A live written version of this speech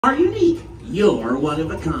are unique. You're one of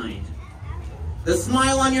a kind. The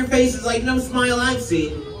smile on your face is like no smile I've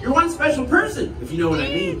seen. You're one special person, if you know what I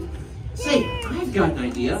mean. Say, I've got an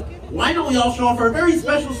idea. Why don't we all show off our very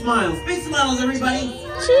special smiles? Big smiles, everybody.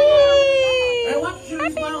 Cheese! I want you to show your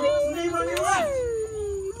smile. What's the neighbor on your left?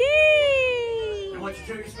 Yay! I want you to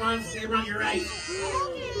show your smile to the neighbor on your right.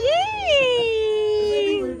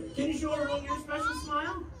 Yay! Can you show everyone your special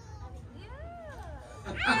smile?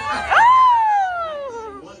 Oh!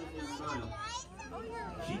 Wonderful smile.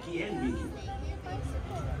 Cheeky and beaky.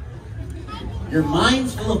 Your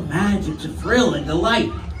mind's full of magic to thrill and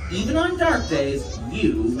delight. Even on dark days,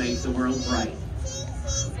 you make the world bright.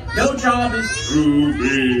 No job is too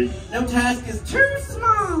big. No task is too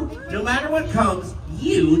small. No matter what comes,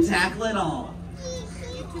 you tackle it all.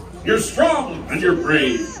 You're strong and you're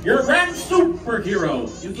brave. You're a grand superhero.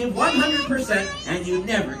 You give 100% and you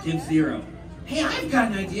never give 0. Hey, I've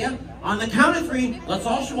got an idea. On the count of 3, let's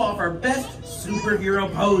all show off our best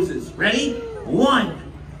superhero poses. Ready?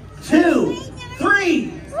 1, 2,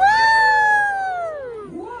 3.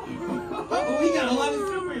 We got a lot of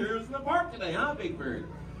superheroes in the park today, huh, Big Bird?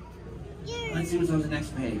 Let's see what's on the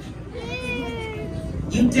next page.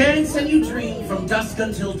 You dance and you dream from dusk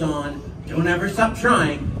until dawn. Don't ever stop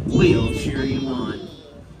trying. We'll cheer you on.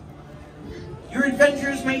 Your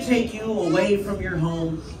adventures may take you away from your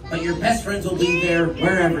home, but your best friends will be there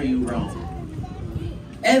wherever you roam.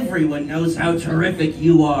 Everyone knows how terrific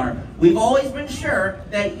you are. We've always been sure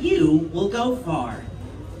that you will go far.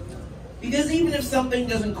 Because even if something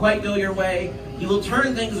doesn't quite go your way, you will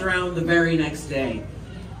turn things around the very next day.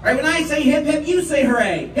 All right, when I say hip hip, you say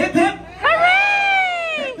hooray. Hip hip.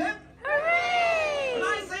 Hooray! Hip hip. Hooray! When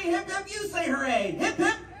I say hip hip, you say hooray. Hip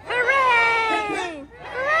hip. Hooray! Hip hip.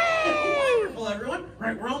 Hooray! Wonderful, everyone. All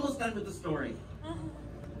right, we're almost done with the story.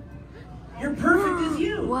 You're perfect as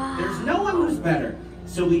you. Wow. There's no one who's better.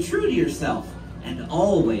 So be true to yourself and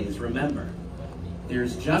always remember,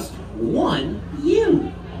 there's just one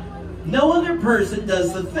you. No other person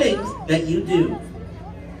does the things that you do.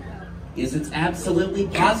 Is it's absolutely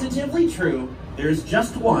positively true, there's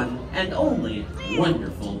just one and only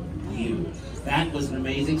wonderful you. That was an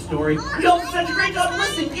amazing story. You all did such a great job of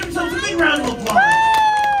listening. Give yourselves a big round of applause.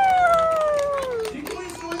 Did you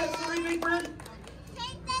please enjoy that story, Big Bird?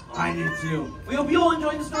 I did too. We hope you all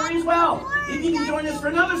enjoyed the story as well. Maybe you can join us for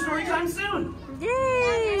another story time soon.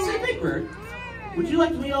 Yay! Say, Big Bird, would you like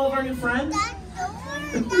to meet all of our new friends?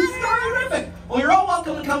 Terrific! Well, you're all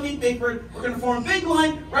welcome to come meet Big Bird. We're going to form a big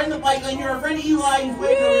line right in the bike lane. You're our friend Eli. He's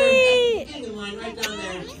waiting over there. That's the line right down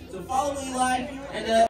there. So follow Eli and